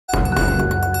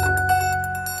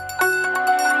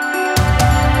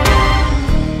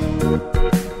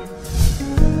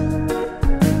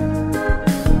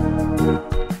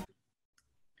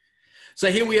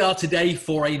So here we are today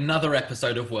for another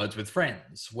episode of Words with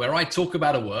Friends, where I talk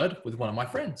about a word with one of my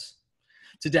friends.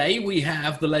 Today we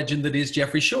have the legend that is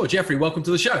Jeffrey Shaw. Jeffrey, welcome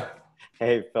to the show.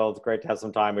 Hey, Phil, it's great to have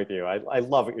some time with you. I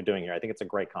love what you're doing here. I think it's a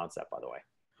great concept, by the way.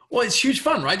 Well, it's huge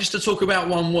fun, right? Just to talk about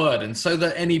one word. And so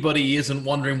that anybody isn't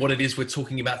wondering what it is we're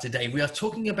talking about today, we are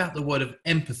talking about the word of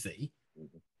empathy.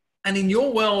 And in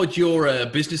your world, you're a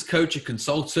business coach, a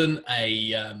consultant,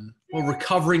 a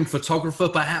recovering photographer,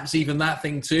 perhaps even that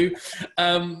thing too.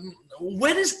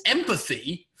 Where does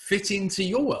empathy fit into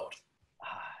your world?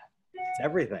 It's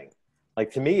everything.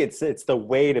 Like, to me, it's the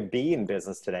way to be in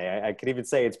business today. I could even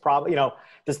say it's probably,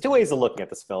 there's two ways of looking at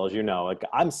this, Phil, as you know. Like,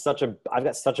 I've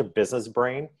got such a business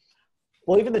brain.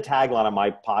 Well, even the tagline on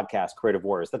my podcast, Creative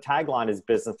Warriors, the tagline is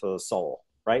business for the soul,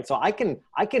 right? So I can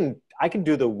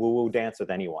do the woo-woo dance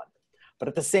with anyone. But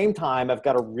at the same time, I've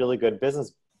got a really good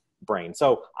business brain.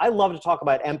 So I love to talk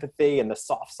about empathy and the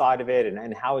soft side of it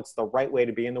and how it's the right way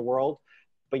to be in the world.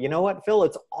 But you know what, Phil?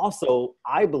 It's also,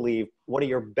 I believe, one of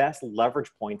your best leverage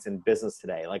points in business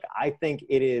today. Like, I think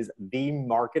it is the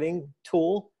marketing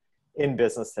tool in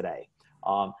business today.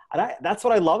 That's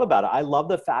what I love about it. I love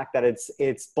the fact that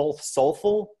it's both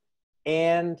soulful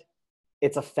and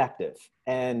it's effective.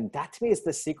 And that to me is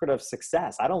the secret of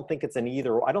success. I don't think it's an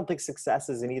either. I don't think success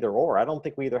is an either or. I don't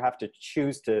think we either have to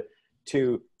choose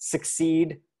to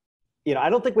succeed. I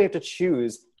don't think we have to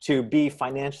choose to be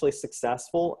financially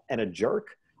successful and a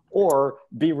jerk, or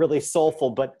be really soulful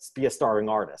but be a starving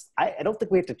artist. I don't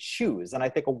think we have to choose. And I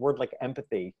think a word like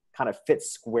empathy kind of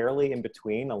fits squarely in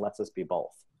between and lets us be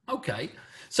both. Okay.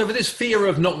 So for this fear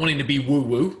of not wanting to be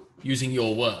woo-woo, using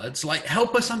your words, like,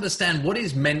 help us understand what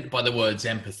is meant by the words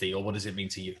empathy, or what does it mean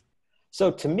to you?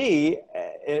 So to me,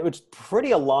 it was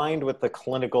pretty aligned with the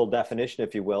clinical definition,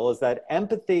 if you will, is that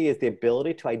empathy is the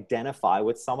ability to identify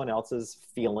with someone else's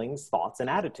feelings, thoughts, and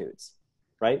attitudes,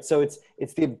 right? So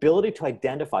it's the ability to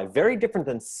identify, very different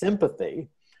than sympathy,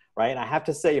 right? And I have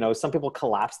to say, some people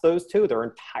collapse those two. They're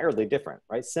entirely different,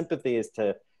 right? Sympathy is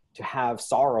to have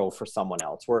sorrow for someone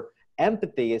else, where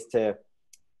empathy is to,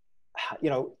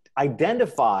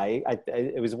 identify.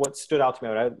 It was what stood out to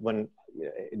me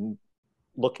when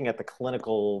looking at the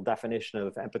clinical definition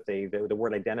of empathy, the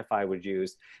word identify was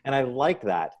used. And I like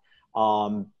that.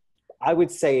 I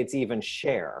would say it's even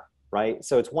share, right?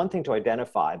 So it's one thing to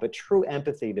identify, but true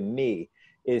empathy to me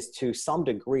is to some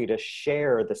degree to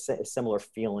share the similar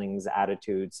feelings,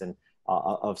 attitudes, and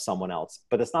of someone else.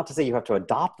 But it's not to say you have to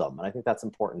adopt them. And I think that's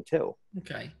important too.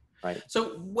 Okay. Right.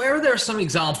 So where are there some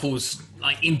examples,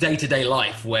 like in day-to-day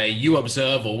life, where you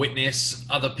observe or witness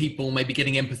other people maybe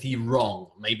getting empathy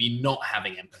wrong, maybe not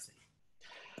having empathy?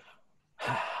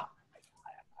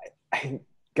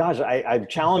 I'm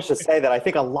challenged to say that I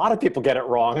think a lot of people get it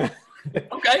wrong.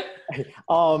 Okay.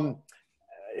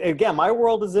 Again, my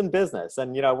world is in business,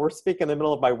 and we're speaking in the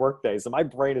middle of my work days, and my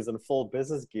brain is in full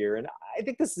business gear. And I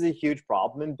think this is a huge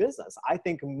problem in business. I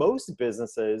think most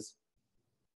businesses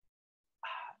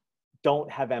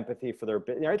don't have empathy for their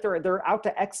business. Right? They're out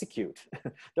to execute.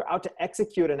 They're out to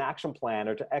execute an action plan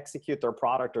or to execute their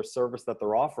product or service that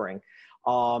they're offering,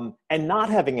 and not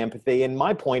having empathy. And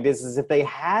my point is if they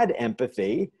had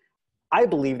empathy, I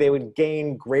believe they would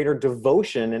gain greater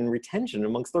devotion and retention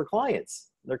amongst their clients,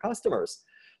 their customers.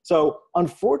 So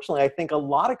unfortunately, I think a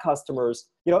lot of customers,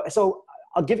 so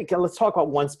let's talk about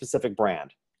one specific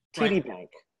brand, TD Bank.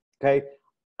 Okay.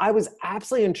 I was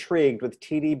absolutely intrigued with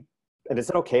TD. And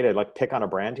is it okay to pick on a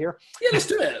brand here? Yeah, let's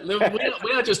do it.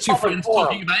 We are just two friends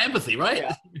talking about empathy, right?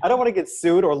 Yeah. I don't want to get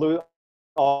sued or lose.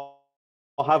 I'll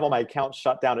have all my accounts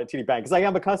shut down at TD Bank because I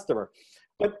am a customer.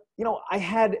 But, I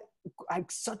had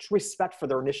such respect for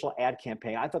their initial ad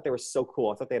campaign. I thought they were so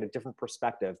cool. I thought they had a different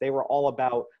perspective. They were all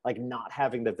about not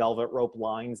having the velvet rope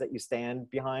lines that you stand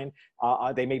behind.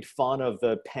 They made fun of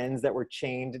the pens that were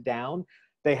chained down.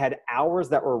 They had hours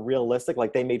that were realistic.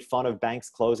 Like, they made fun of banks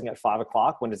closing at 5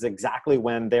 o'clock when it's exactly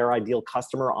when their ideal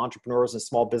customer, entrepreneurs and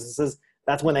small businesses,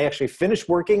 that's when they actually finish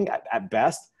working at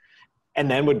best and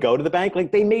then would go to the bank.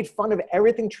 Like, they made fun of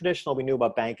everything traditional we knew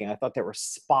about banking. I thought they were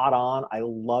spot on. I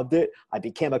loved it. I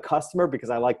became a customer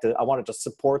because I wanted to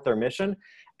support their mission.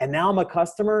 And now I'm a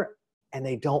customer and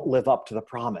they don't live up to the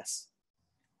promise.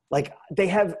 Like,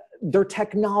 their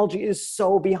technology is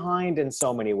so behind in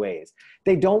so many ways.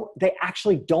 They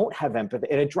actually don't have empathy,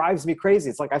 and it drives me crazy.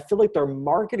 It's like, I feel like their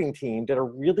marketing team did a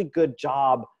really good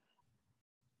job.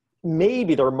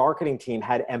 Maybe their marketing team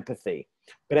had empathy,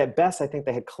 but at best, I think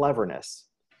they had cleverness.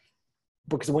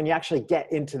 Because when you actually get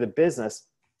into the business,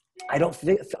 I don't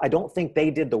think they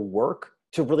did the work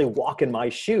to really walk in my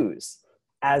shoes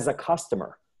as a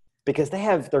customer, because they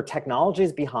have their technology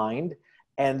is behind.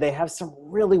 and they have some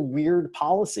really weird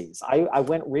policies. I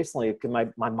went recently because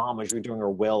my mom was redoing her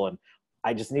will, and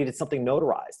I just needed something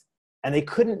notarized. And they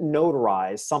couldn't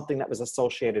notarize something that was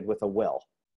associated with a will.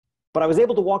 But I was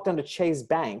able to walk down to Chase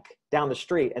Bank down the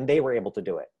street, and they were able to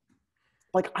do it.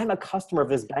 Like, I'm a customer of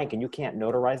this bank, and you can't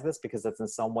notarize this because it's in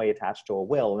some way attached to a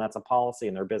will, and that's a policy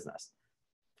in their business.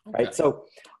 Okay. Right? So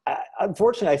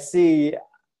unfortunately, I see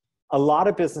a lot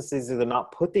of businesses either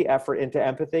not put the effort into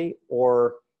empathy,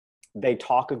 or they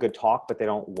talk a good talk, but they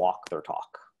don't walk their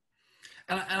talk.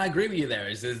 And I agree with you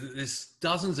there. There's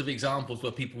dozens of examples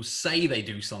where people say they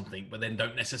do something, but then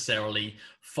don't necessarily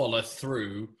follow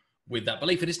through with that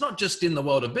belief. And it's not just in the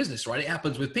world of business, right? It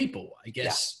happens with people, I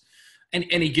guess. Yeah.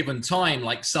 Any given time,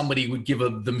 like somebody would give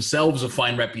themselves a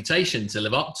fine reputation to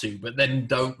live up to, but then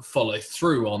don't follow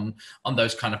through on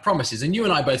those kind of promises. And you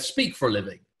and I both speak for a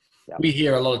living. Yeah. We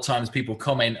hear a lot of times people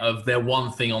comment of their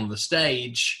one thing on the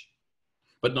stage,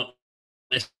 but not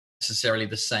necessarily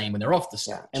the same when they're off the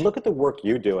stage. Yeah. And look at the work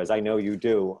you do, as I know you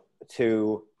do,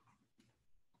 to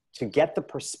get the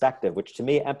perspective, which to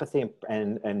me, empathy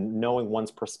and knowing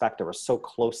one's perspective are so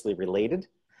closely related.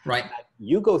 Right.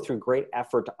 You go through great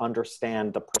effort to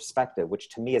understand the perspective, which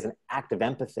to me is an act of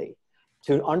empathy,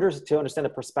 to understand the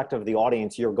perspective of the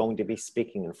audience you're going to be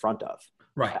speaking in front of.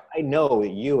 Right. I know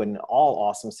that you and all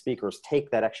awesome speakers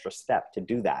take that extra step to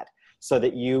do that, so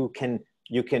that you can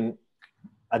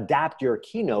adapt your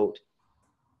keynote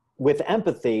with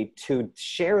empathy to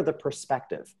share the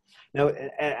perspective. Now,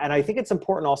 and I think it's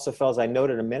important also, Phil, as I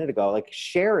noted a minute ago, like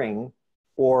sharing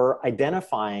or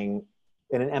identifying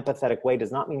in an empathetic way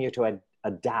does not mean you have to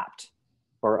adapt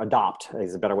or adopt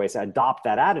is a better way to say, adopt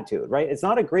that attitude, right? It's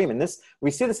not agreement.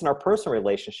 We see this in our personal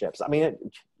relationships. I mean,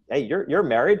 hey, you're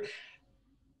married.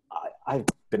 I've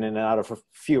been in and out of a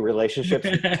few relationships.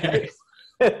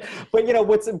 But,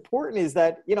 what's important is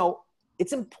that,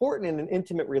 it's important in an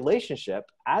intimate relationship,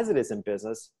 as it is in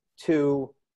business,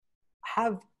 to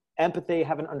have empathy,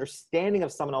 have an understanding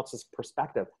of someone else's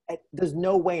perspective. There's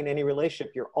no way in any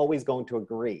relationship you're always going to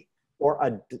agree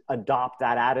or adopt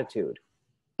that attitude.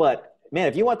 But man,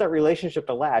 if you want that relationship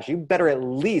to last, you better at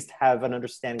least have an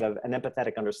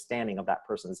empathetic understanding of that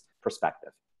person's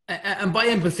perspective. And by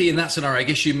empathy in that scenario, I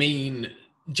guess you mean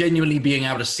genuinely being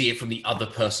able to see it from the other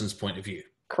person's point of view.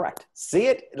 Correct. See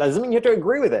it doesn't mean you have to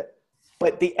agree with it.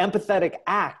 But the empathetic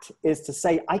act is to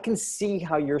say, I can see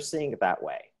how you're seeing it that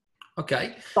way.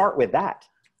 Okay. Start with that.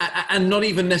 And not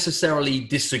even necessarily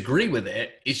disagree with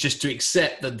it. It's just to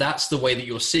accept that that's the way that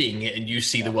you're seeing it, and you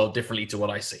see the world differently to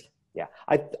what I see. Yeah.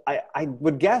 I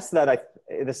would guess that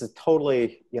this is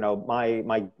totally,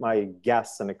 my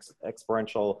guess and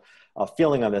experiential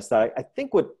feeling on this, that I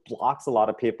think what blocks a lot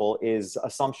of people is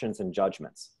assumptions and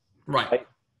judgments. Right.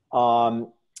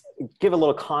 Give a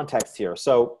little context here.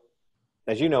 So,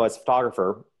 as you know, as a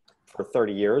photographer for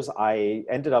 30 years, I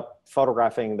ended up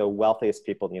photographing the wealthiest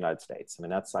people in the United States. I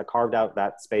mean, I carved out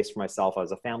that space for myself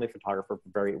as a family photographer for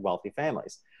very wealthy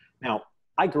families. Now,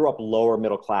 I grew up lower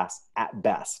middle class at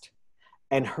best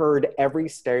and heard every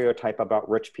stereotype about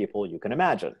rich people you can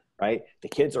imagine, right? The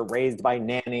kids are raised by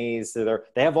nannies.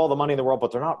 They have all the money in the world,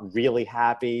 but they're not really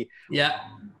happy. Yeah.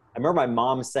 I remember my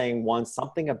mom saying once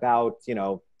something about,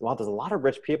 well, there's a lot of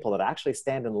rich people that actually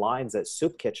stand in lines at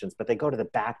soup kitchens, but they go to the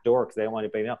back door because they don't want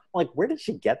anybody to know. I'm like, where did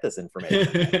she get this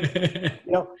information?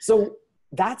 So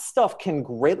that stuff can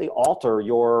greatly alter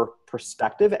your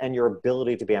perspective and your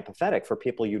ability to be empathetic for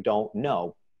people you don't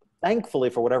know. Thankfully,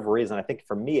 for whatever reason, I think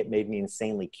for me, it made me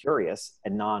insanely curious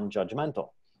and non-judgmental.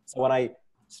 So when I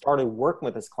started working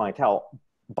with this clientele,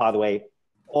 by the way,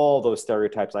 all those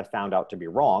stereotypes I found out to be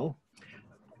wrong.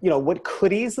 What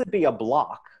could easily be a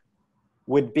block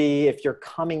would be if you're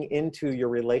coming into your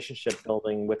relationship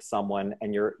building with someone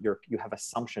and you have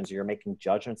assumptions or you're making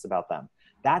judgments about them.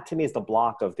 That to me is the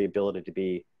block of the ability to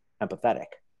be empathetic.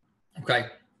 Okay.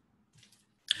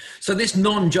 So this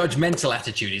non-judgmental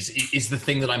attitude is the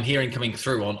thing that I'm hearing coming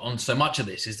through on so much of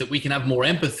this, is that we can have more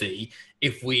empathy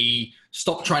if we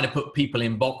stop trying to put people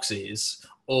in boxes,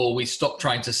 or we stop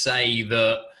trying to say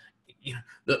that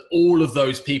all of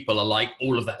those people are like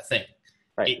all of that thing.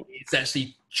 Right. It's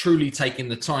actually truly taking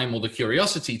the time or the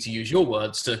curiosity, to use your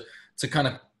words, to kind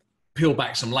of peel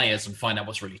back some layers and find out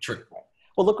what's really true.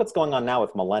 Well, look what's going on now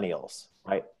with millennials,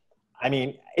 right? I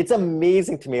mean, it's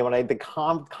amazing to me when the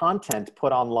content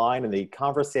put online and the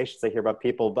conversations I hear about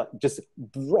people, but just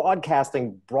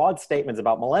broadcasting broad statements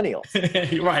about millennials.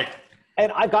 Right.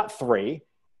 And I've got 3,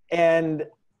 and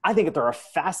I think that they're a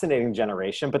fascinating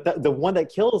generation, but the one that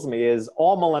kills me is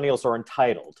all millennials are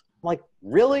entitled. I'm like,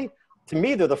 really? To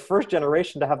me, they're the first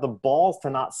generation to have the balls to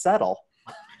not settle.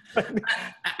 And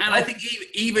I think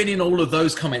even in all of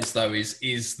those comments, though,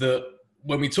 is that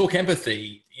when we talk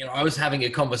empathy, I was having a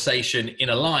conversation in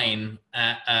a line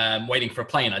waiting for a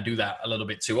plane. I do that a little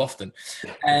bit too often.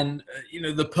 And,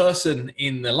 the person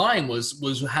in the line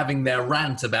was having their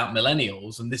rant about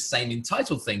millennials, and this same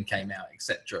entitled thing came out,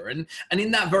 etc. And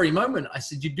in that very moment, I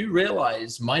said, you do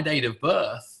realize my date of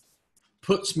birth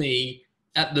puts me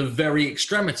at the very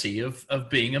extremity of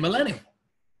being a millennial.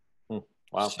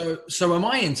 Wow. So am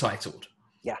I entitled?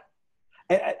 Yeah.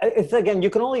 It's, again, you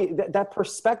can only, that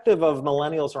perspective of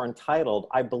millennials are entitled,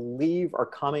 I believe, are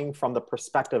coming from the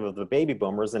perspective of the baby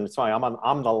boomers. And sorry,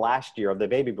 I'm the last year of the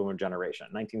baby boomer generation,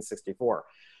 1964.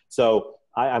 So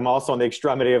I'm also on the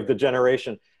extremity of the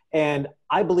generation. And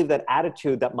I believe that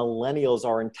attitude that millennials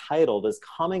are entitled is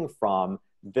coming from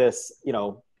this,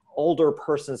 older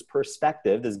person's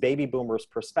perspective, this baby boomer's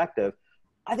perspective.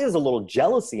 I think there's a little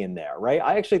jealousy in there, right?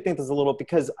 I actually think there's a little,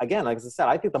 because again, like I said,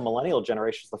 I think the millennial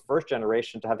generation is the first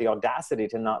generation to have the audacity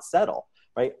to not settle,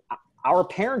 right? Our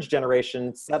parents'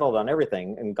 generation settled on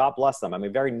everything, and God bless them. I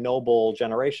mean, very noble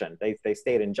generation. They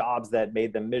stayed in jobs that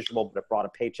made them miserable, but it brought a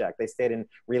paycheck. They stayed in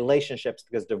relationships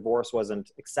because divorce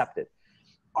wasn't accepted.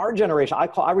 Our generation,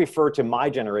 I refer to my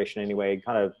generation anyway,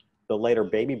 kind of the later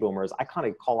baby boomers, I kind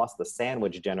of call us the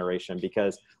sandwich generation,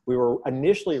 because we were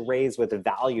initially raised with the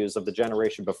values of the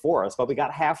generation before us, but we got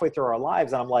halfway through our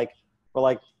lives and we're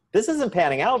like, this isn't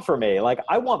panning out for me. Like,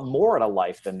 I want more out of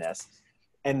life than this.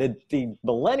 And the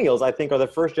millennials, I think, are the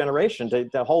first generation to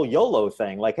the whole YOLO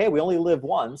thing. Like, hey, we only live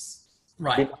once.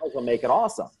 Right. We might as well make it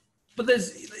awesome. But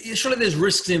surely there's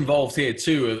risks involved here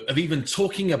too, of even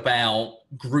talking about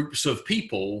groups of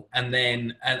people and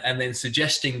then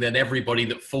suggesting that everybody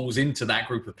that falls into that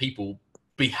group of people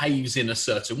behaves in a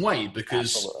certain way.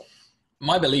 Because Absolutely.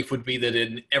 My belief would be that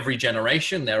in every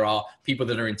generation, there are people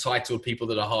that are entitled, people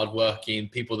that are hardworking,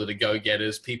 people that are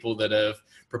go-getters, people that are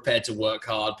prepared to work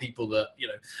hard, people that,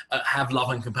 have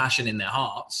love and compassion in their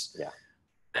hearts. Yeah.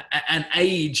 And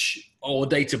age or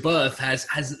date of birth has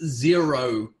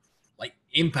zero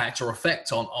impact or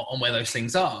effect on where those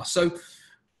things are. So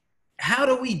how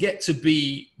do we get to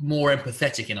be more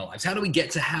empathetic in our lives? How do we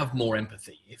get to have more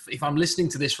empathy? If I'm listening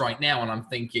to this right now and I'm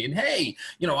thinking, hey,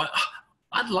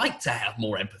 I'd like to have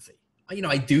more empathy.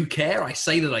 I do care. I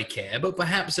say that I care, but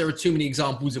perhaps there are too many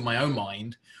examples in my own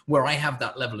mind where I have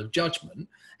that level of judgment.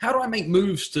 How do I make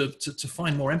moves to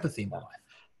find more empathy in my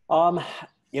life?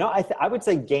 I would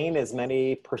say gain as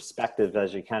many perspectives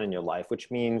as you can in your life, which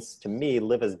means, to me,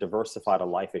 live as diversified a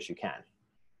life as you can,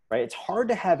 right? It's hard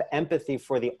to have empathy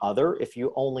for the other if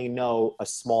you only know a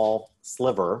small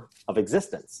sliver of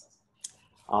existence.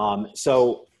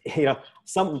 Before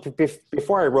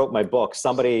I wrote my book,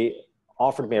 somebody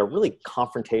offered me a really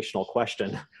confrontational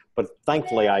question, but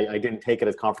thankfully I didn't take it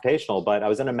as confrontational. But I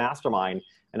was in a mastermind,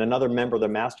 and another member of the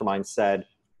mastermind said,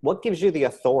 what gives you the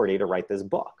authority to write this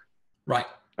book? Right.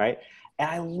 And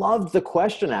I loved the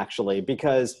question, actually,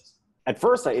 because at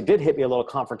first it did hit me a little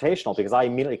confrontational, because I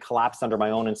immediately collapsed under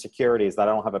my own insecurities that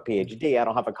I don't have a PhD. I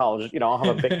don't have a college, I don't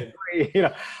have a big degree,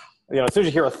 as soon as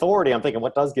you hear authority, I'm thinking,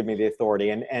 what does give me the authority?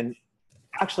 And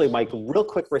actually my real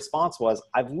quick response was,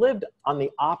 I've lived on the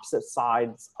opposite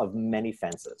sides of many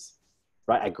fences,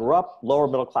 right? I grew up lower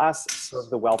middle class,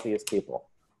 served the wealthiest people.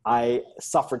 I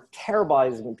suffered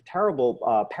paralyzing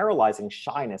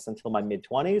shyness until my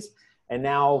mid-20s. And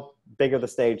now, bigger the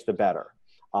stage, the better.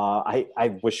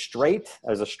 I was straight. I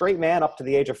was a straight man up to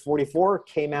the age of 44,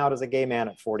 came out as a gay man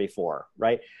at 44,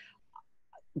 right?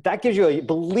 That gives you,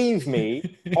 believe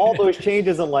me, all those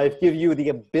changes in life give you the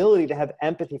ability to have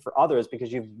empathy for others,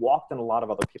 because you've walked in a lot of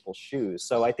other people's shoes.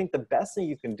 So I think the best thing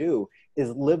you can do is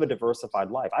live a diversified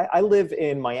life. I live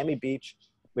in Miami Beach,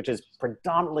 which is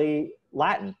predominantly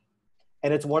Latin.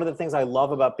 And it's one of the things I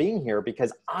love about being here,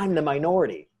 because I'm the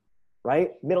minority.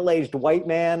 Right? Middle-aged white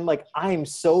man. Like, I'm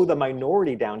so the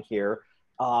minority down here.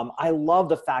 I love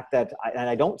the fact that, and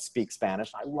I don't speak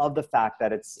Spanish. I love the fact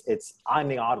that I'm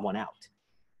the odd one out,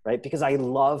 right? Because I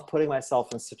love putting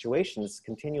myself in situations,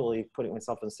 continually putting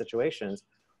myself in situations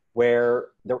where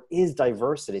there is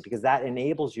diversity, because that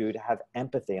enables you to have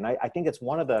empathy. And I think it's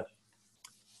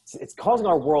it's causing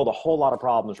our world a whole lot of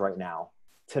problems right now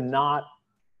to not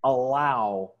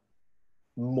allow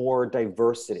more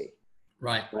diversity.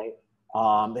 Right.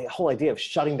 The whole idea of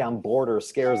shutting down borders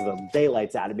scares the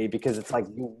daylights out of me, because it's like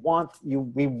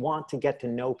we want to get to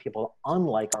know people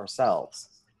unlike ourselves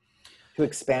to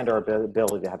expand our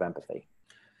ability to have empathy.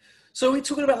 So are we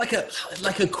talking about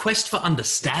like a quest for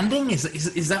understanding?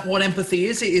 Is that what empathy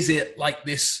is? Is it like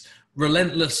this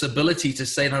relentless ability to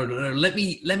say, no, let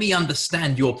me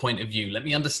understand your point of view. Let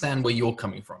me understand where you're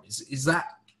coming from. Is that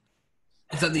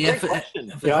Is that the Great effort?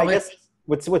 question. I guess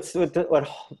what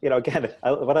again,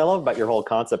 what I love about your whole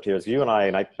concept here is you and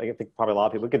I think probably a lot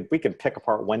of people, we could pick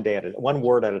apart one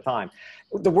word at a time.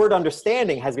 The word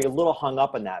understanding has me a little hung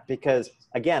up on that because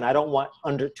again, I don't want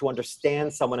to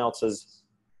understand someone else's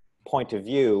point of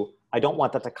view. I don't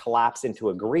want that to collapse into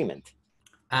agreement.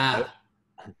 Right?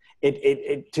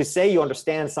 To say you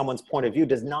understand someone's point of view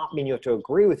does not mean you have to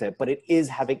agree with it, but it is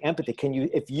having empathy.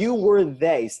 If you were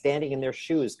they standing in their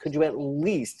shoes, could you at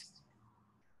least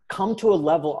come to a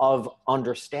level of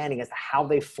understanding as to how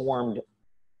they formed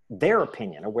their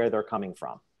opinion or where they're coming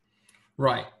from?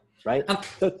 Right.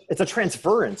 So it's a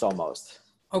transference almost.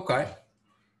 Okay.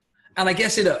 And I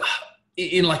guess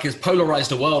in like as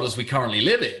polarized a world as we currently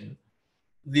live in,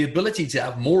 the ability to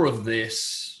have more of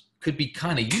this could be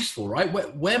kind of useful, right?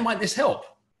 Where might this help?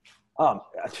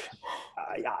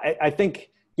 I think,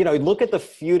 look at the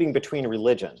feuding between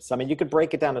religions. I mean, you could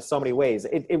break it down in so many ways.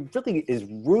 It really is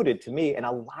rooted to me in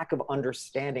a lack of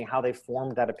understanding how they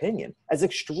formed that opinion. As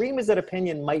extreme as that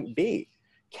opinion might be,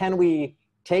 can we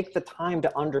take the time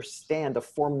to understand the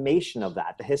formation of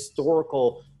that, the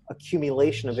historical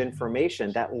accumulation of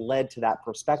information that led to that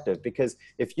perspective? Because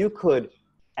if you could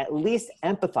at least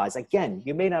empathize. Again,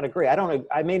 you may not agree.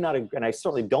 I may not, and I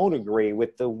certainly don't agree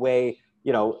with the way,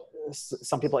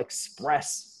 some people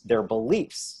express their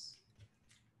beliefs.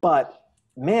 But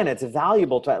man, it's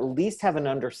valuable to at least have an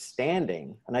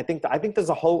understanding. And I think there's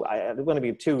a hope. I don't want to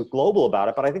be too global about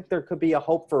it, but I think there could be a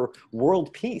hope for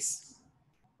world peace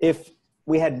if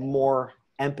we had more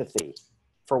empathy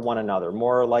for one another.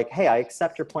 More like, hey, I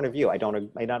accept your point of view. I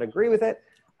may not agree with it.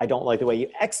 I don't like the way you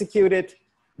execute it,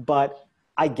 but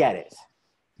I get it.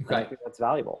 Okay. I think that's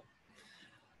valuable.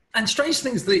 And strange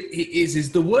things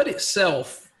is the word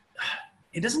itself,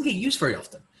 it doesn't get used very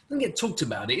often. It doesn't get talked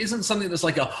about. It isn't something that's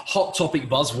like a hot topic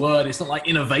buzzword. It's not like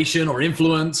innovation or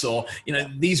influence or,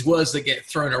 these words that get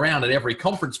thrown around at every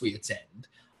conference we attend.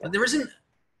 But there isn't.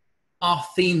 Our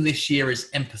theme this year is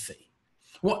empathy.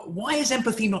 Why is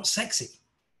empathy not sexy?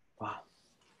 Wow.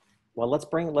 Well, let's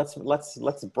bring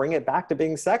it back to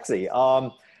being sexy.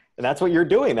 And that's what you're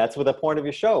doing. That's what the point of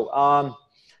your show. I'm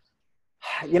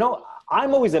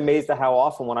always amazed at how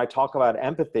often when I talk about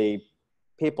empathy,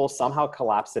 people somehow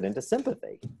collapse it into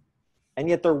sympathy. And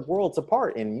yet they're worlds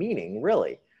apart in meaning,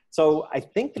 really. So I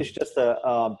think there's just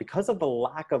because of the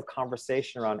lack of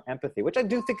conversation around empathy, which I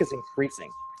do think is increasing.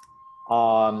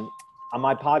 On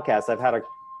my podcast, I've had a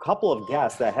couple of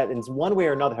guests that in one way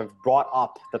or another have brought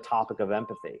up the topic of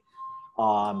empathy.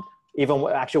 Even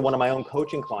actually one of my own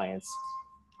coaching clients,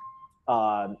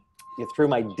 through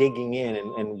my digging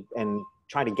in and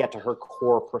trying to get to her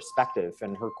core perspective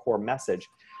and her core message,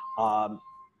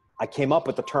 I came up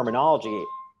with the terminology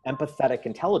empathetic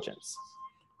intelligence.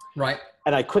 Right.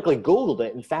 And I quickly Googled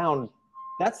it and found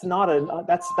that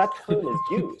term is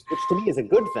used, which to me is a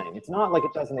good thing. It's not like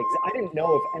it doesn't exist. I didn't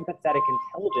know if empathetic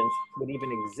intelligence would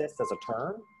even exist as a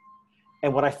term.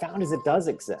 And what I found is it does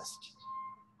exist.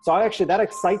 So that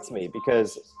excites me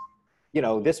because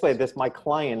this way,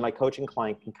 my coaching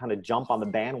client can kind of jump on the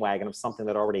bandwagon of something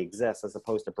that already exists as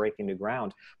opposed to breaking new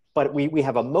ground. But we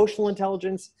have emotional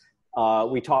intelligence.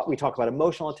 We talk about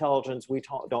emotional intelligence. We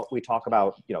talk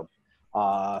about,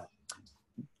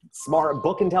 smart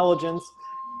book intelligence,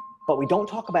 but we don't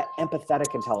talk about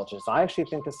empathetic intelligence. I actually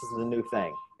think this is the new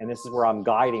thing. And this is where I'm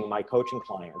guiding my coaching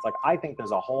clients. Like, I think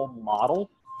there's a whole model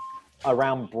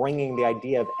around bringing the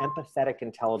idea of empathetic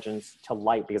intelligence to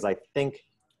light, because I think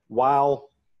while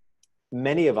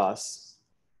many of us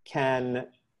can,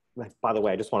 by the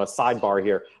way, I just want to sidebar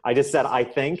here. I just said, I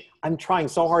think. I'm trying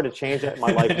so hard to change it in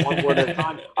my life one word at a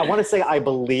time. I want to say I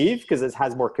believe because it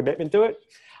has more commitment to it.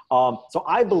 So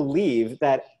I believe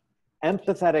that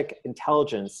empathetic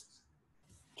intelligence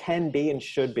can be and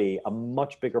should be a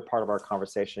much bigger part of our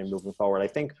conversation moving forward. I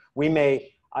think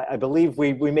I believe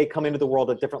we may come into the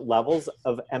world at different levels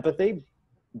of empathy,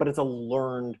 but it's a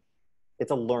learned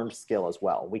skill as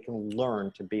well. We can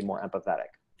learn to be more empathetic.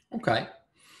 Okay.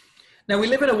 Now, we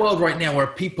live in a world right now where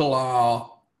people are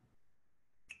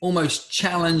almost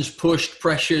challenged, pushed,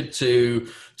 pressured to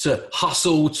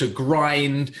hustle, to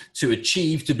grind, to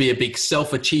achieve, to be a big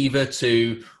self-achiever,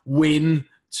 to win,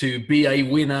 to be a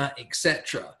winner,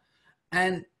 etc.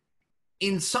 And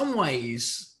in some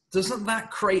ways, doesn't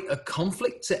that create a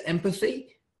conflict to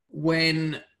empathy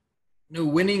when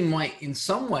winning might, in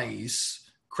some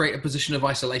ways, create a position of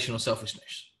isolation or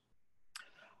selfishness?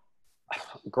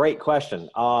 Great question.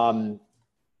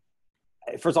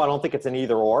 First of all, I don't think it's an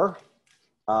either or.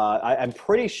 I'm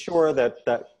pretty sure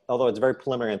that although it's very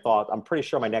preliminary in thought, I'm pretty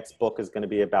sure my next book is going to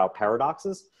be about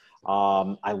paradoxes.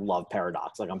 I love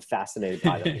paradox. Like, I'm fascinated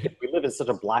by them. We live in such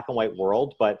a black and white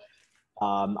world, but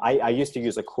I used to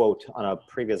use a quote on a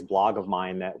previous blog of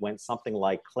mine that went something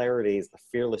like, clarity is the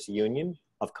fearless union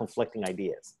of conflicting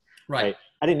ideas. Right.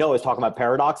 I didn't know I was talking about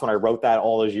paradox when I wrote that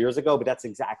all those years ago, but that's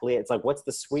exactly it. It's like, what's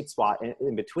the sweet spot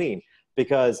in between?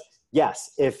 Because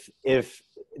yes, if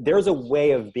there's a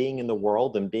way of being in the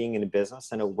world and being in a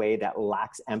business in a way that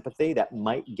lacks empathy, that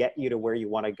might get you to where you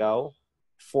want to go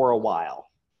for a while,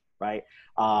 right?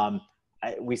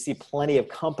 We see plenty of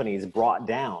companies brought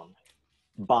down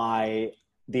by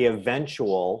the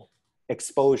eventual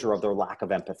exposure of their lack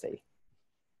of empathy,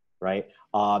 right?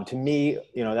 To me,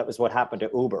 that was what happened to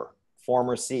Uber.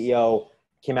 Former CEO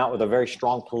came out with a very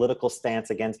strong political stance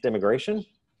against immigration,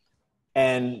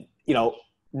 and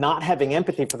not having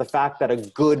empathy for the fact that a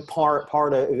good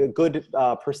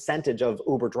percentage of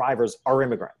Uber drivers are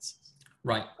immigrants.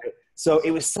 Right. So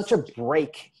it was such a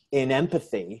break in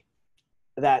empathy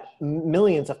that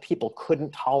millions of people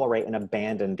couldn't tolerate and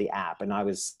abandon the app. And I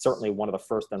was certainly one of the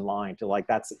first in line to, like,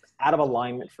 that's out of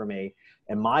alignment for me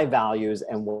and my values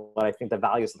and what I think the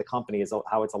values of the company is,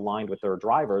 how it's aligned with their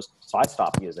drivers. So I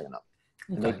stopped using them.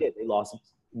 Okay. And they did. They lost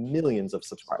millions of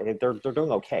subscribers. They're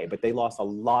doing okay, but they lost a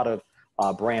lot of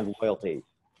brand loyalty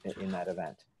in that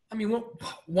event. I mean,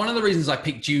 one of the reasons I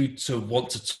picked you to want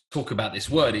to talk about this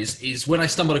word is when I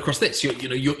stumbled across this,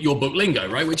 your book Lingo,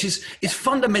 right? Which is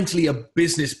fundamentally a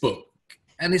business book.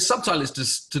 And its subtitle is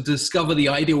to discover the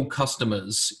ideal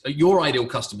customers, your ideal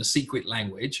customer's secret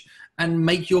language, and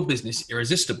make your business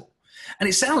irresistible. And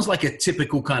it sounds like a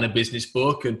typical kind of business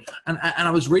book. And I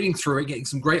was reading through it, getting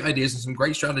some great ideas and some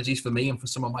great strategies for me and for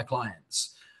some of my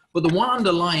clients. But the one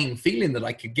underlying feeling that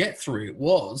I could get through it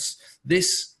was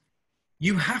this: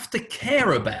 you have to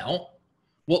care about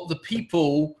what the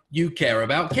people you care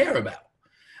about care about.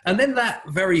 And then that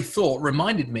very thought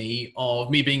reminded me of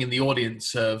me being in the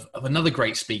audience of another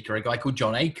great speaker, a guy called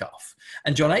John Acuff.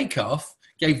 And John Acuff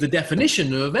gave the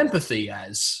definition of empathy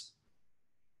as,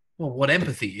 well, what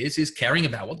empathy is caring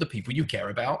about what the people you care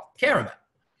about care about.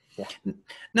 Yeah.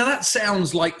 Now that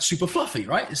sounds like super fluffy,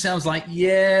 right? It sounds like,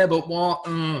 yeah, but what?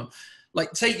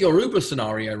 Like, take your Uber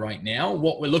scenario right now.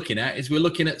 What we're looking at is we're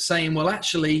looking at saying, well,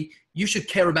 actually, you should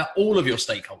care about all of your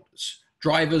stakeholders: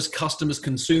 drivers, customers,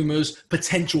 consumers,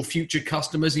 potential future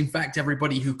customers, in fact,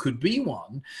 everybody who could be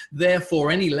one.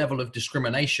 Therefore, any level of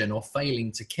discrimination or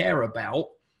failing to care about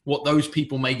what those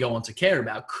people may go on to care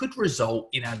about could result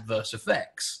in adverse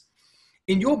effects.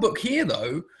 In your book here,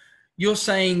 though, you're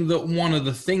saying that one of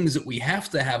the things that we have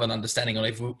to have an understanding on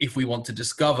if we want to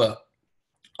discover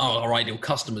our ideal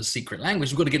customer's secret language,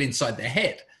 we've got to get inside their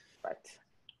head. Right.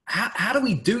 How do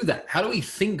we do that? How do we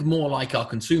think more like our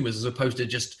consumers as opposed to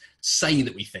just say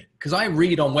that we think? Because I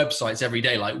read on websites every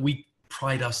day, like, we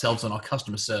pride ourselves on our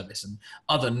customer service and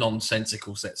other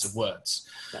nonsensical sets of words.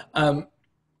 Yeah.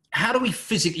 How do we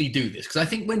physically do this? Because I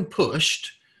think when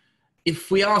pushed,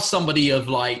 if we ask somebody of,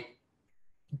 like,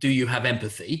 do you have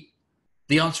empathy?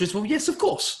 The answer is, well, yes, of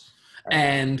course. Right.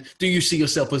 And do you see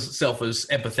yourself as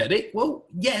empathetic? Well,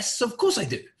 yes, of course I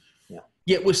do. Yeah.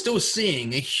 Yet we're still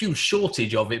seeing a huge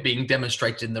shortage of it being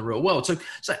demonstrated in the real world. So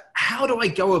how do I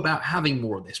go about having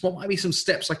more of this? What might be some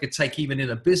steps I could take even in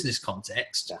a business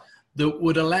context that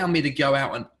would allow me to go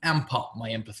out and amp up my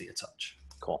empathy a touch?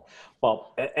 Cool.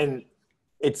 Well, and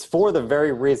it's for the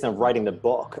very reason of writing the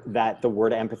book that the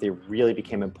word empathy really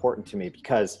became important to me,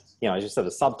 because, as you said,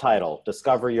 the subtitle,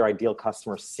 Discover Your Ideal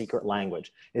Customer's Secret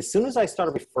Language. As soon as I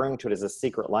started referring to it as a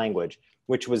secret language,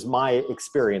 which was my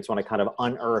experience when I kind of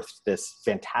unearthed this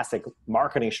fantastic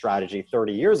marketing strategy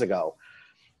 30 years ago,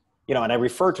 and I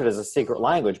referred to it as a secret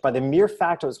language. By the mere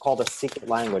fact it was called a secret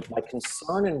language, my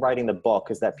concern in writing the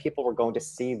book is that people were going to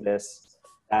see this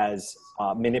as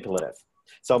manipulative.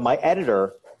 So my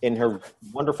editor, in her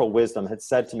wonderful wisdom, had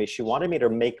said to me, she wanted me to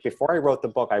before I wrote the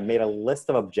book, I made a list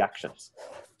of objections,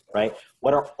 right?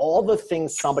 What are all the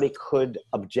things somebody could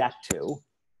object to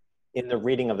in the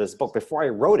reading of this book before I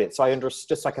wrote it? So I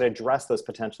understood, so I could address those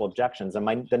potential objections.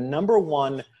 And the number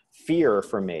one fear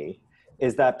for me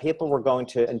is that people were going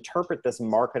to interpret this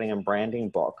marketing and branding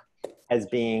book as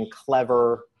being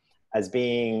clever, as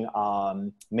being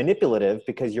manipulative,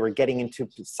 because you were getting into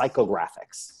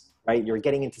psychographics. Right? You're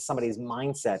getting into somebody's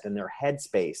mindset and their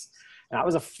headspace. And I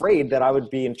was afraid that I would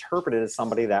be interpreted as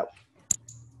somebody that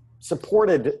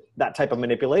supported that type of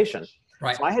manipulation.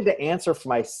 Right. So I had to answer for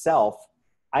myself.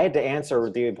 I had to answer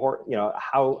the important,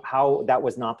 how that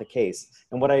was not the case.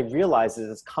 And what I realized is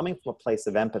it's coming from a place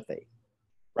of empathy,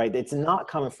 right? It's not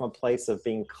coming from a place of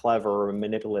being clever or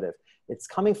manipulative. It's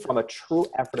coming from a true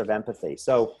effort of empathy.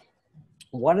 So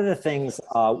one of the things,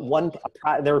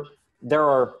 there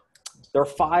are There are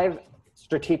 5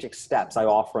 strategic steps I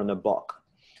offer in the book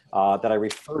that I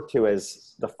refer to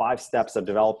as the 5 steps of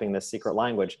developing this secret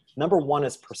language. Number 1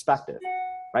 is perspective,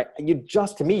 right?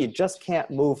 To me, you just can't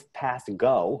move past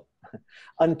go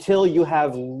until you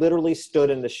have literally stood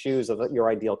in the shoes of your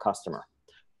ideal customer.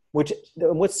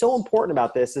 What's so important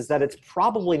about this is that it's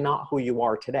probably not who you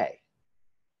are today,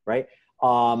 right?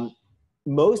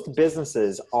 Most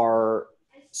businesses are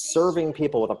serving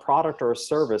people with a product or a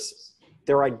service.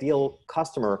 Their ideal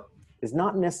customer is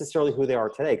not necessarily who they are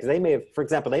today, because they may have, for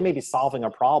example, they may be solving a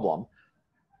problem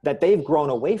that they've grown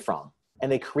away from,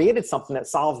 and they created something that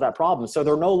solves that problem. So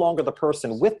they're no longer the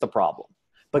person with the problem.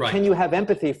 But Right. Can you have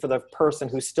empathy for the person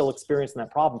who's still experiencing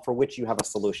that problem for which you have a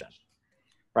solution,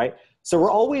 right? So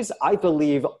we're always, I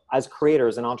believe, as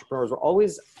creators and entrepreneurs, we're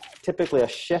always typically a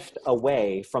shift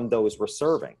away from those we're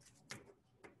serving.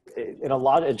 In a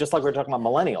lot, just like we were talking about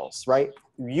millennials, right?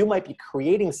 You might be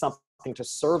creating something to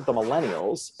serve the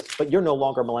millennials, but you're no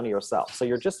longer a millennial yourself. So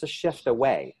you're just a shift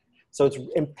away. So it's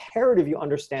imperative you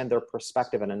understand their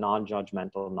perspective in a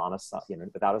non-judgmental,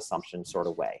 without assumption sort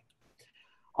of way.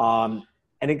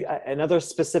 And another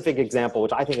specific example,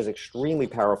 which I think is extremely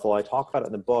powerful, I talk about it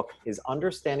in the book, is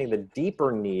understanding the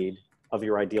deeper need of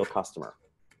your ideal customer.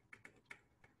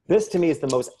 This to me is the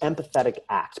most empathetic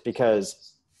act,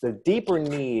 because the deeper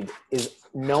need is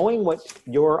knowing what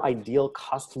your ideal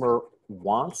customer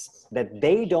wants that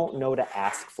they don't know to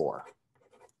ask for.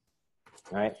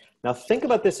 All right. Now think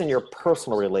about this in your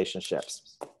personal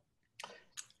relationships.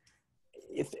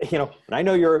 And I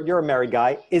know you're a married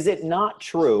guy. Is it not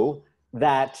true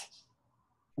that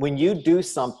when you do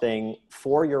something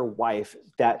for your wife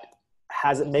that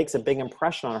makes a big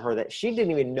impression on her that she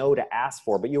didn't even know to ask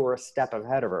for, but you were a step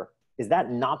ahead of her? Is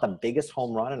that not the biggest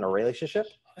home run in a relationship?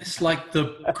 It's like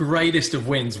the greatest of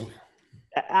wins.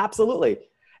 Absolutely.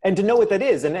 And to know what that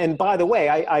is. And by the way,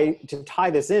 I to tie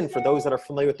this in for those that are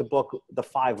familiar with the book, The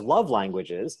 5 Love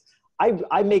Languages, I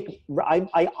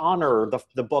honor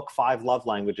the book 5 Love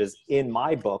Languages in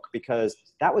my book, because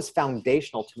that was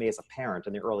foundational to me as a parent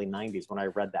in the early 90s when I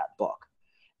read that book.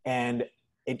 And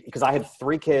because I had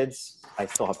 3 kids, I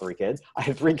still have 3 kids. I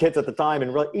had 3 kids at the time,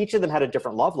 and each of them had a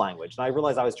different love language. And I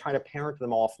realized I was trying to parent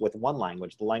them off with one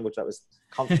language, the language that was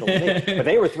comfortable to me. But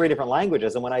they were 3 different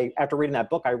languages. And after reading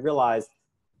that book, I realized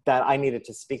that I needed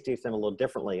to speak to them a little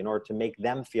differently in order to make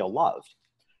them feel loved.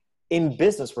 In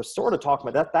business, we're sort of talking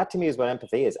about that to me is what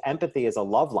empathy is. Empathy is a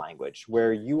love language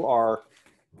where you are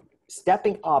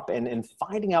stepping up and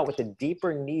finding out what the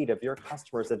deeper need of your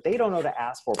customers that they don't know to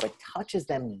ask for, but touches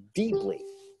them deeply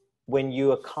when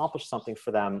you accomplish something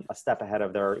for them a step ahead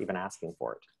of their even asking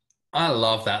for it. I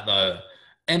love that though.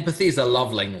 Empathy is a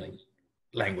love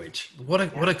language. What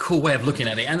a cool way of looking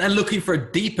at it, and looking for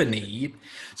a deeper need.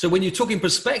 So when you're talking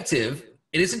perspective,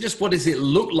 it isn't just what does it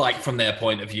look like from their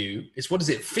point of view, it's what does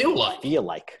it feel like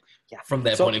from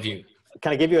their point of view.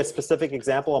 Can I give you a specific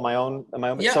example on my own?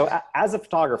 Yeah. So as a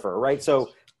photographer, right? So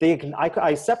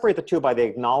I separate the two by the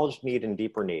acknowledged need and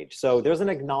deeper need. So there's an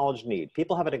acknowledged need.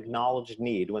 People have an acknowledged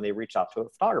need when they reach out to a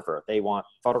photographer. They want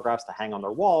photographs to hang on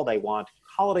their wall. They want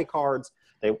holiday cards.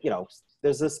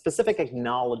 There's a specific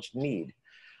acknowledged need.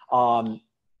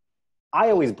 I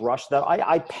always brush that.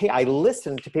 I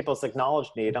listen to people's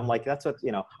acknowledged need. I'm like, that's what,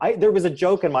 there was a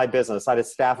joke in my business. I had a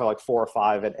staff of like 4 or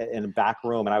 5 in a back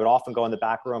room, and I would often go in the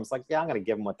back room. It's like, yeah, I'm going to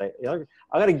give them what they, I'm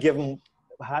going to give them,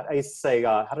 how did I say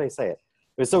it?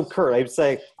 It was so curt. I would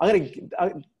say, I'm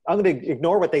going to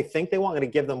ignore what they think they want. I'm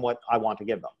going to give them what I want to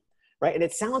give them. Right. And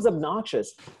it sounds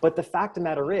obnoxious, but the fact of the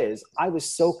matter is I was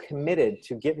so committed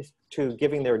to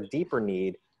giving their deeper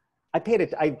need.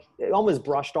 I almost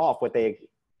brushed off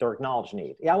their acknowledged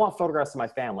need. Yeah, I want photographs of my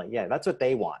family. Yeah, that's what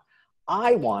they want.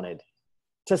 I wanted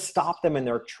to stop them in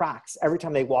their tracks every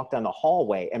time they walked down the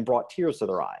hallway and brought tears to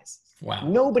their eyes. Wow.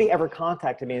 Nobody ever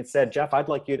contacted me and said, Jeff, I'd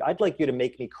like you to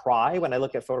make me cry when I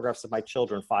look at photographs of my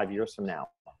children 5 years from now.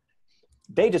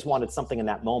 They just wanted something in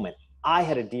that moment. I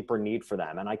had a deeper need for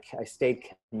them, and I stayed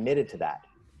committed to that.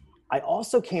 I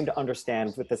also came to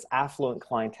understand with this affluent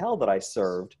clientele that I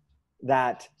served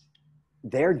that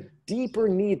their deeper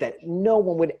need that no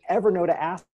one would ever know to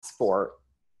ask for,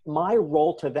 my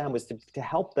role to them was to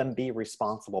help them be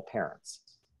responsible parents.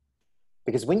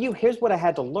 Because here's what I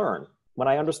had to learn when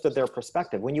I understood their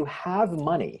perspective. When you have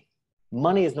money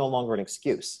is no longer an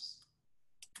excuse.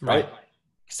 Right?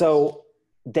 So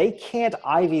they can't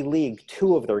Ivy League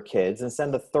 2 of their kids and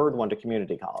send the 3rd one to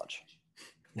community college.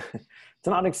 It's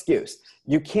not an excuse.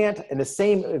 You can't, in the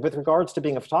same, with regards to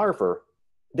being a photographer,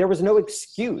 there was no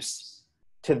excuse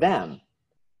to them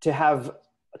to have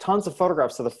tons of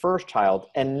photographs of the first child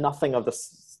and nothing of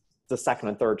the second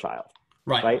and third child.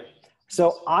 Right?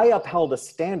 So I upheld a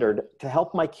standard to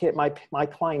help my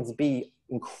clients be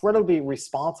incredibly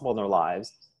responsible in their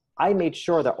lives. I made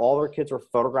sure that all their kids were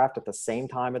photographed at the same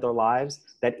time of their lives,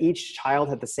 that each child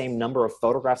had the same number of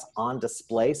photographs on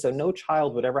display. So no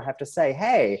child would ever have to say,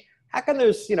 hey, how come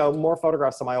there's, more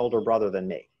photographs of my older brother than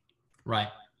me? Right.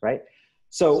 Right.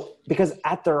 So because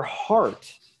at their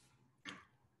heart,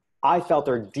 I felt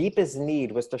their deepest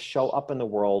need was to show up in the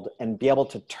world and be able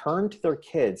to turn to their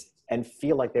kids and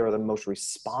feel like they were the most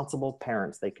responsible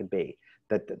parents they could be.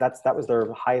 That was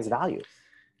their highest value.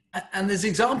 And there's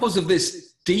examples of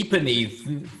this deeper need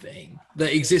thing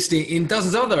that exists in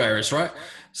dozens of other areas, right?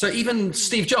 So even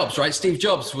Steve Jobs, right? Steve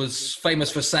Jobs was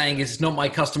famous for saying, it's not my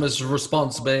customer's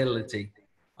responsibility.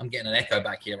 I'm getting an echo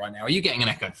back here right now. Are you getting an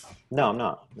echo? No, I'm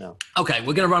not. No. Okay,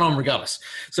 we're going to run on regardless.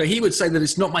 So he would say that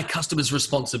it's not my customer's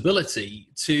responsibility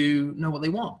to know what they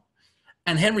want.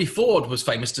 And Henry Ford was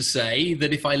famous to say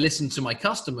that if I listened to my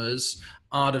customers,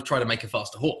 I'd have tried to make a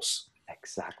faster horse.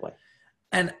 Exactly.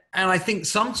 And I think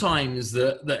sometimes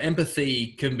the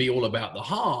empathy can be all about the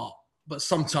heart, but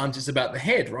sometimes it's about the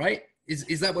head, right?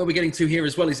 Is that where we're getting to here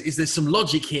as well? Is there some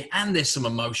logic here and there's some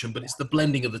emotion, but it's the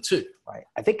blending of the two? Right.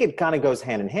 I think it kind of goes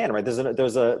hand in hand, right? There's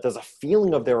a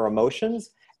feeling of their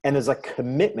emotions, and there's a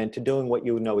commitment to doing what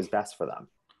you know is best for them.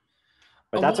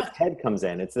 But that's where head comes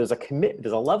in. There's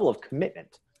a level of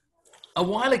commitment. A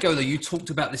while ago, though, you talked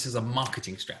about this as a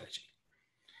marketing strategy.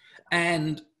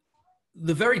 And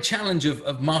the very challenge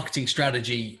of marketing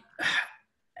strategy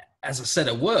as a set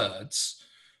of words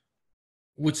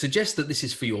would suggest that this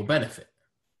is for your benefit.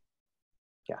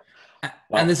 Yeah.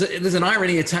 And there's an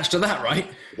irony attached to that, right?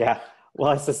 Yeah.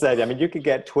 Well, as I said, I mean, you could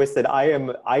get twisted.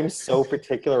 I'm so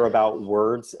particular about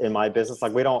words in my business.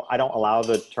 Like I don't allow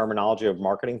the terminology of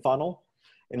marketing funnel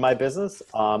in my business.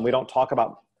 We don't talk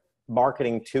about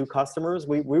marketing to customers.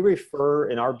 We refer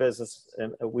in our business,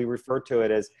 we refer to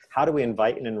it as how do we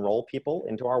invite and enroll people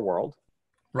into our world.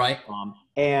 Right.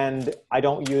 And I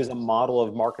don't use a model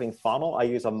of marketing funnel. I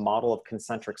use a model of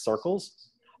concentric circles,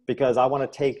 because I want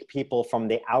to take people from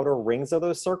the outer rings of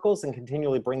those circles and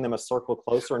continually bring them a circle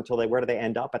closer until where do they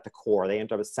end up? At the core. They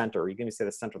end up at the center. You can even say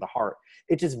the center of the heart.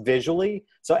 It just visually.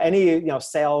 So any,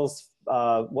 sales,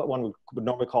 what one would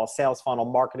normally call a sales funnel,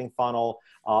 marketing funnel,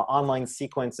 online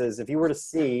sequences. If you were to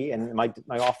see, and my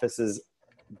office is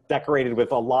decorated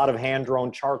with a lot of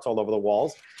hand-drawn charts all over the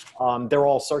walls, they're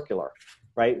all circular.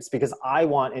 Right? It's because I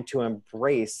want to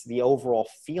embrace the overall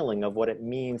feeling of what it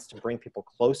means to bring people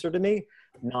closer to me,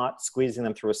 not squeezing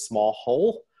them through a small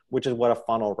hole, which is what a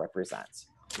funnel represents.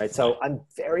 Right? So I'm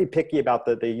very picky about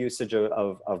the usage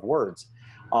of words.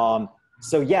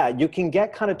 So yeah, you can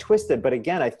get kind of twisted, but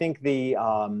again, I think if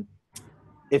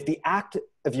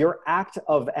your act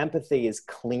of empathy is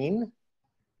clean,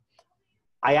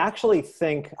 I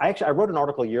wrote an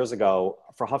article years ago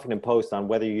for Huffington Post on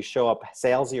whether you show up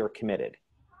salesy or committed,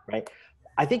 right?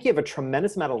 I think you have a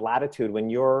tremendous amount of latitude when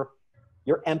your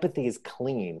empathy is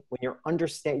clean, when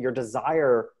your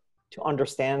desire to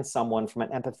understand someone from an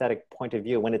empathetic point of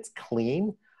view, when it's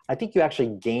clean, I think you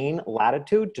actually gain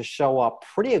latitude to show up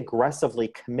pretty aggressively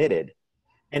committed,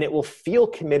 and it will feel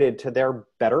committed to their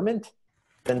betterment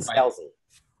than salesy.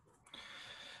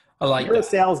 You're a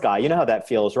sales guy. You know how that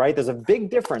feels, right? There's a big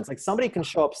difference. Like somebody can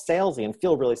show up salesy and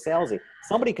feel really salesy.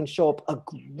 Somebody can show up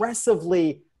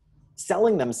aggressively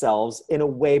selling themselves in a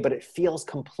way, but it feels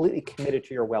completely committed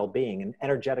to your well-being and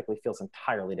energetically feels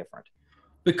entirely different.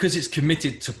 Because it's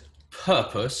committed to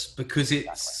purpose, because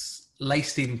it's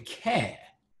laced in care.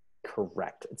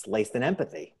 Correct. It's laced in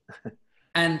empathy.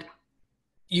 And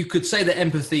you could say that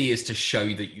empathy is to show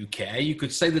that you care. You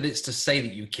could say that it's to say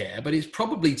that you care, but it's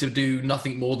probably to do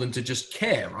nothing more than to just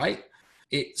care, right?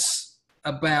 It's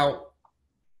about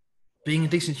being a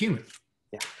decent human.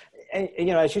 Yeah. And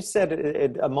as you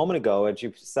said a moment ago, as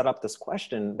you set up this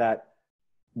question, that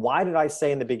why did I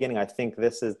say in the beginning, I think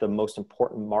this is the most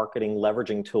important marketing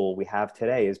leveraging tool we have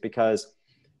today, is because,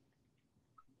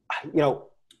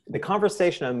 the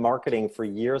conversation in marketing for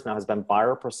years now has been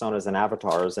buyer personas and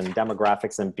avatars and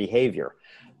demographics and behavior.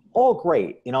 All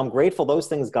great. I'm grateful those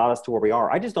things got us to where we are.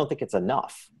 I just don't think it's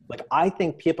enough. Like, I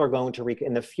think people are going to,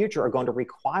 in the future, are going to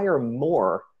require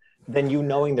more than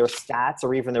knowing their stats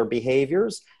or even their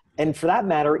behaviors. And for that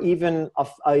matter, even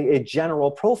a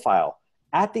general profile.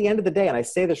 At the end of the day, and I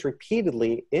say this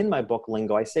repeatedly in my book,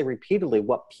 Lingo, I say repeatedly,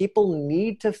 what people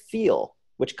need to feel,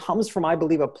 which comes from, I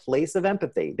believe, a place of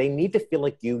empathy. They need to feel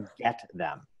like you get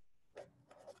them.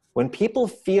 When people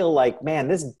feel like, man,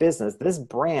 this business, this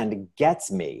brand gets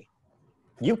me,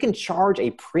 you can charge a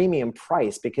premium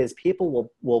price because people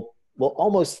will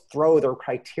almost throw their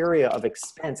criteria of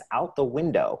expense out the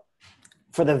window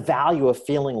for the value of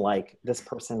feeling like this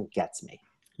person gets me.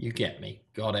 You get me.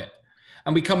 Got it.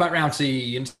 And we come back around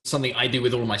to something I do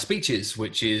with all of my speeches,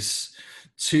 which is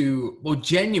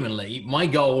genuinely, my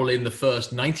goal in the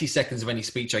first 90 seconds of any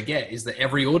speech I get is that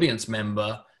every audience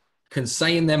member can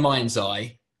say in their mind's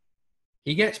eye,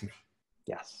 he gets me.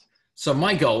 Yes. So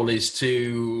my goal is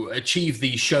to achieve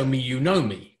the show me, you know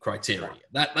me criteria.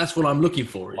 That's what I'm looking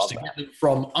for, is to get them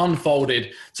from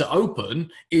unfolded to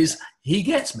open is he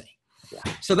gets me.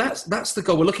 Yeah. So that's the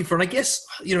goal we're looking for. And I guess,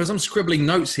 as I'm scribbling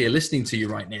notes here, listening to you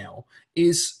right now,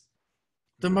 is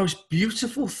the most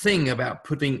beautiful thing about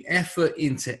putting effort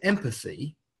into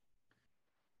empathy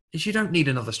is you don't need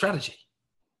another strategy.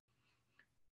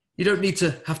 You don't need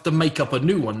to have to make up a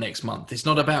new one next month. It's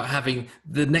not about having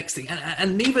the next thing.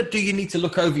 And neither do you need to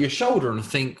look over your shoulder and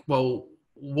think, well,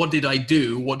 what did I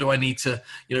do? What do I need to,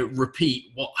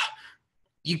 repeat? What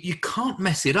you can't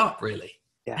mess it up, really.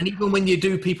 Yeah. And even when you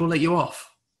do, people let you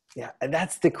off. Yeah. And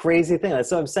that's the crazy thing.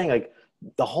 That's what I'm saying. Like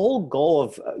the whole goal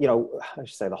of, I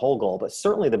should say the whole goal, but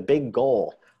certainly the big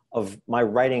goal of my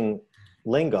writing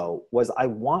lingo was I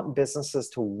want businesses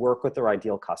to work with their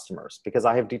ideal customers, because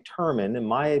I have determined, in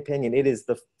my opinion, it is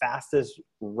the fastest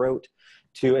route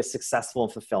to a successful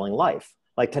and fulfilling life.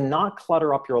 Like to not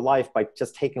clutter up your life by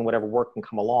just taking whatever work can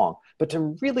come along, but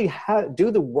to really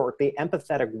do the work, the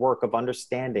empathetic work of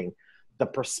understanding the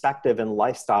perspective and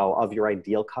lifestyle of your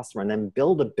ideal customer, and then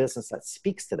build a business that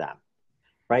speaks to them,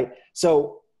 right?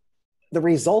 So the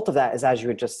result of that is, as you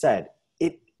had just said,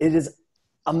 it is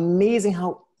amazing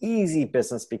how easy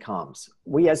business becomes.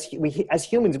 We as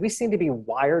humans, we seem to be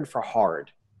wired for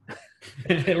hard.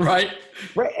 Right.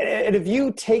 And if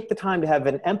you take the time to have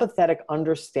an empathetic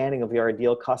understanding of your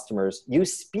ideal customers, you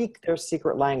speak their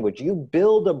secret language, you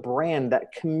build a brand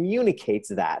that communicates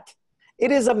that.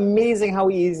 It is amazing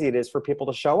how easy it is for people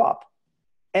to show up.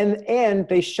 And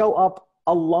they show up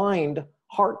aligned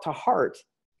heart to heart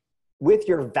with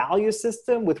your value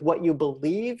system, with what you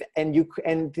believe. And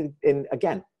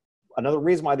again, another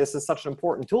reason why this is such an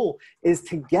important tool is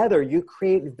together you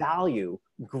create value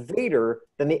greater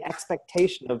than the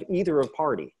expectation of either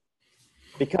party.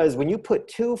 Because when you put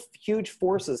two huge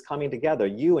forces coming together,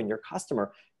 you and your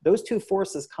customer, those two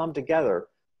forces come together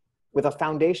with a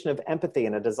foundation of empathy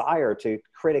and a desire to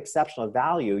create exceptional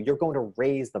value, you're going to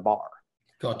raise the bar.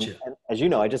 Gotcha. And as you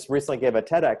know, I just recently gave a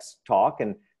TEDx talk,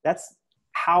 and that's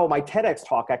how my TEDx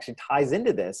talk actually ties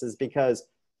into this, is because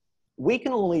we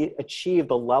can only achieve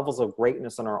the levels of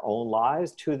greatness in our own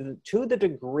lives to the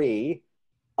degree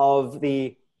of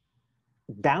the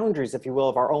boundaries, if you will,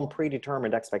 of our own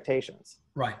predetermined expectations.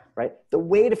 Right. Right. The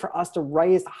way for us to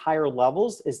raise higher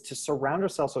levels is to surround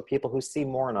ourselves with people who see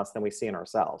more in us than we see in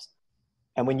ourselves.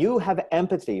 And when you have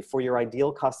empathy for your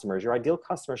ideal customers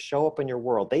show up in your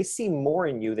world. They see more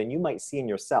in you than you might see in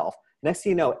yourself. Next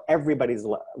thing you know, everybody's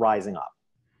rising up.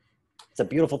 It's a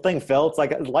beautiful thing, Phil. It's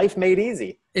like life made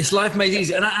easy. It's life made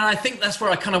easy. And I think that's where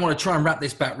I kind of want to try and wrap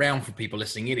this back round for people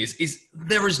listening in is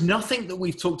there is nothing that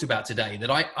we've talked about today that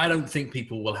I don't think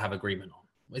people will have agreement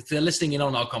on. If they're listening in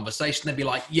on our conversation, they'd be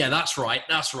like, yeah, that's right.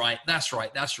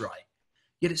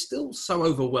 Yet it's still so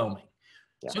overwhelming.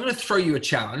 Yeah. So I'm going to throw you a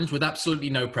challenge with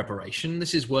absolutely no preparation.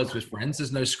 This is Words with Friends.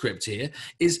 There's no script here.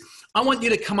 I want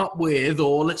you to come up with,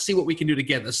 or let's see what we can do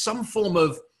together, some form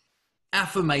of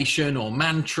affirmation or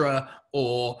mantra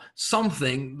or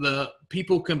something that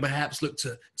people can perhaps look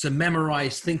to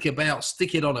memorize, think about,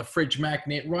 stick it on a fridge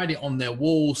magnet, write it on their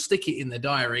wall, stick it in their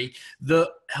diary, that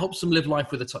helps them live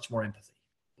life with a touch more empathy.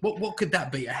 What could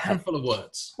that be? A handful of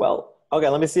words. Well, okay,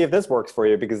 let me see if this works for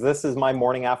you, because this is my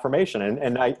morning affirmation.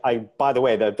 And I by the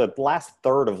way, the last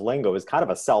third of Lingo is kind of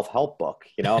a self-help book.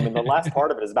 The last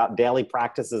part of it is about daily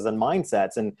practices and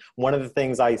mindsets. And one of the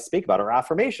things I speak about are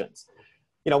affirmations,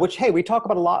 which, hey, we talk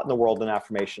about a lot in the world in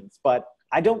affirmations, but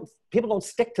people don't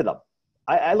stick to them.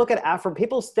 I look at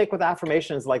people stick with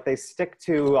affirmations like they stick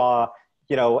to,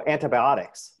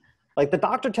 antibiotics. Like the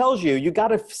doctor tells you got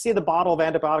to see the bottle of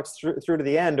antibiotics through to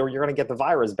the end, or you're going to get the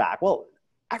virus back. Well,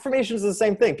 affirmations are the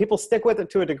same thing. People stick with it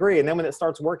to a degree, and then when it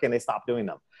starts working, they stop doing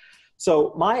them.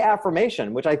 So my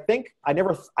affirmation, which I think I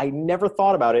never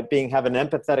thought about it have an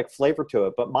empathetic flavor to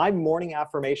it, but my morning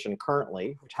affirmation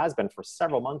currently, which has been for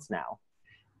several months now,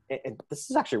 and this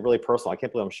is actually really personal. I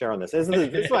can't believe I'm sharing this. This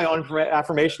is my own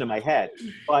affirmation in my head,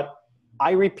 but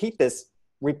I repeat this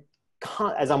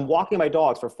as I'm walking my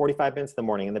dogs for 45 minutes in the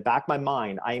morning. In the back of my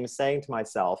mind, I am saying to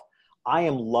myself, I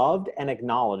am loved and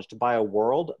acknowledged by a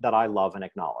world that I love and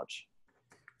acknowledge.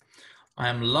 I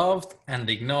am loved and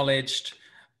acknowledged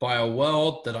by a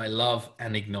world that I love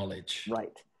and acknowledge.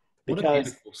 Right. What a because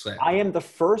beautiful set. I am the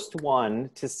first one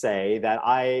to say that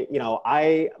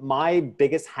my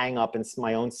biggest hang up in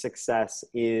my own success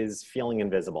is feeling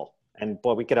invisible. And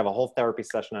boy, we could have a whole therapy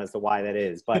session as to why that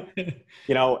is, but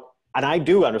and I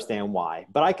do understand why,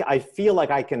 but I feel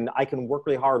like I can work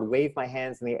really hard, wave my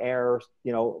hands in the air,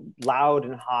 loud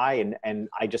and high. And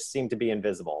I just seem to be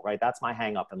invisible, right? That's my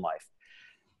hang up in life.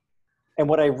 And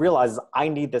what I realize is I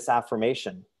need this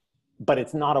affirmation, but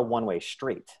it's not a one-way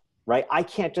street. Right? I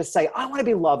can't just say, I want to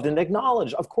be loved and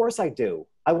acknowledged. Of course I do.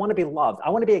 I want to be loved. I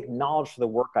want to be acknowledged for the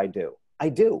work I do. I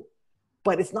do.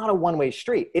 But it's not a one-way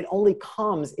street. It only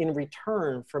comes in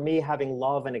return for me having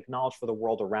love and acknowledged for the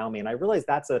world around me. And I realized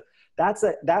that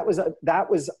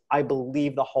was, I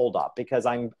believe, the holdup, because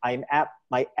I'm at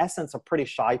my essence a pretty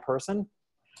shy person.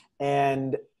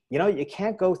 And, you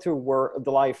can't go through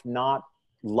the life not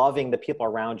loving the people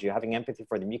around you, having empathy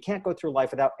for them. You can't go through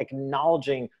life without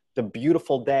acknowledging the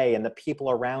beautiful day and the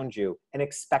people around you and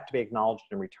expect to be acknowledged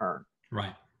in return.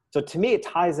 Right. So to me, it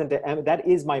ties into, that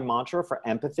is my mantra for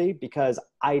empathy, because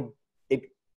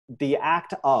the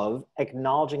act of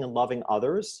acknowledging and loving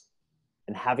others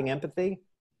and having empathy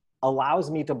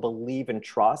allows me to believe and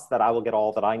trust that I will get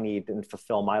all that I need and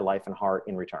fulfill my life and heart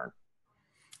in return.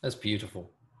 That's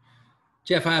beautiful.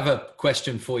 Jeff, I have a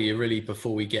question for you really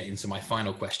before we get into my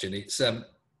final question. It's,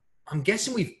 I'm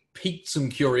guessing we've piqued some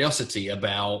curiosity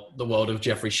about the world of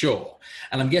Jeffrey Shaw.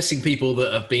 And I'm guessing people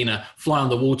that have been a fly on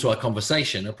the wall to our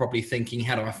conversation are probably thinking,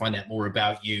 how do I find out more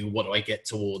about you? What do I get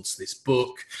towards this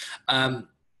book?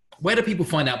 Where do people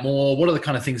find out more? What are the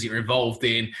kind of things that you're involved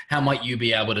in? How might you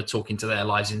be able to talk into their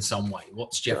lives in some way?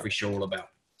 What's Jeffrey Shaw all about?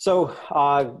 So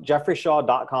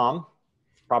jeffreyshaw.com.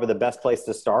 Probably the best place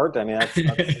to start. I mean, that's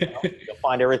you'll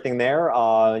find everything there.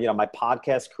 My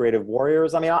podcast, Creative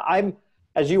Warriors. I mean, I'm,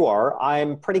 as you are,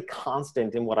 I'm pretty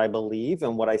constant in what I believe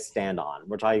and what I stand on,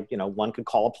 which one could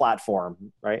call a platform,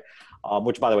 right?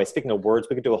 Which, by the way, speaking of words,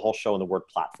 we could do a whole show on the word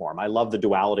platform. I love the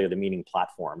duality of the meaning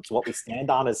platform. It's what we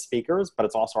stand on as speakers, but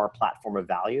it's also our platform of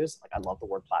values. Like, I love the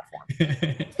word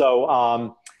platform.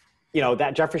 So,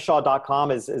 that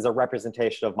jeffreyshaw.com is a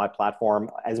representation of my platform,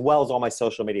 as well as all my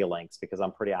social media links, because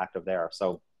I'm pretty active there.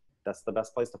 So that's the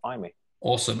best place to find me.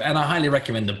 Awesome. And I highly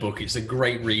recommend the book. It's a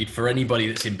great read for anybody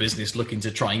that's in business looking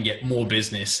to try and get more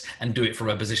business and do it from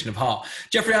a position of heart.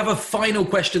 Jeffrey, I have a final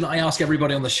question that I ask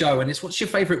everybody on the show, and it's, what's your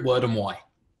favorite word and why?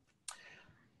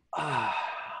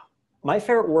 My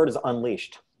favorite word is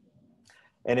unleashed.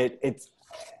 And it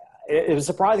was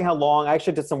surprising how long. I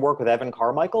actually did some work with Evan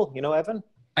Carmichael. You know Evan?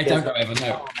 I don't know Evan,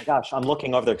 no. Oh my gosh, I'm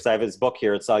looking over there because I have his book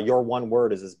here. It's Your One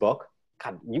Word is his book.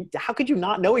 God, how could you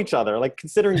not know each other? Like,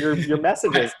 considering your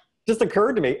messages. Just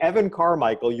occurred to me, Evan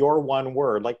Carmichael, Your One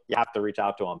Word. Like, you have to reach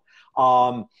out to him.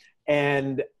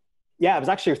 And yeah, I was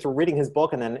actually, through reading his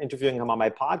book and then interviewing him on my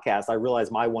podcast, I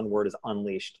realized my one word is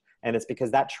unleashed. And it's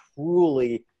because that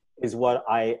truly is what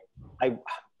I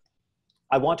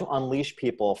want to unleash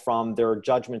people from their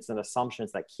judgments and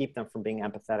assumptions that keep them from being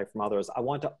empathetic from others. I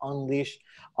want to unleash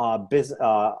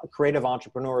creative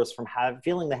entrepreneurs from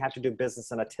feeling they have to do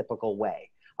business in a typical way.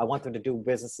 I want them to do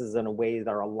businesses in a way that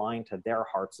are aligned to their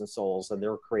hearts and souls and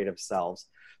their creative selves.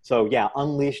 So yeah,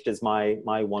 unleashed is my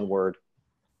one word.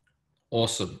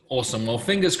 Awesome. Awesome. Well,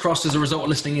 fingers crossed as a result of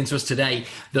listening into us today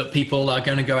that people are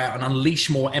going to go out and unleash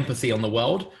more empathy on the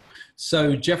world.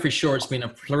 So Jeffrey Shaw, it's been a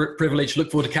privilege. Look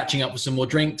forward to catching up with some more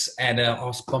drinks, and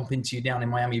I'll bump into you down in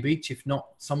Miami Beach, if not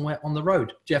somewhere on the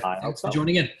road. Jeff, thanks for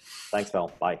joining in. Thanks,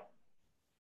 Phil. Bye.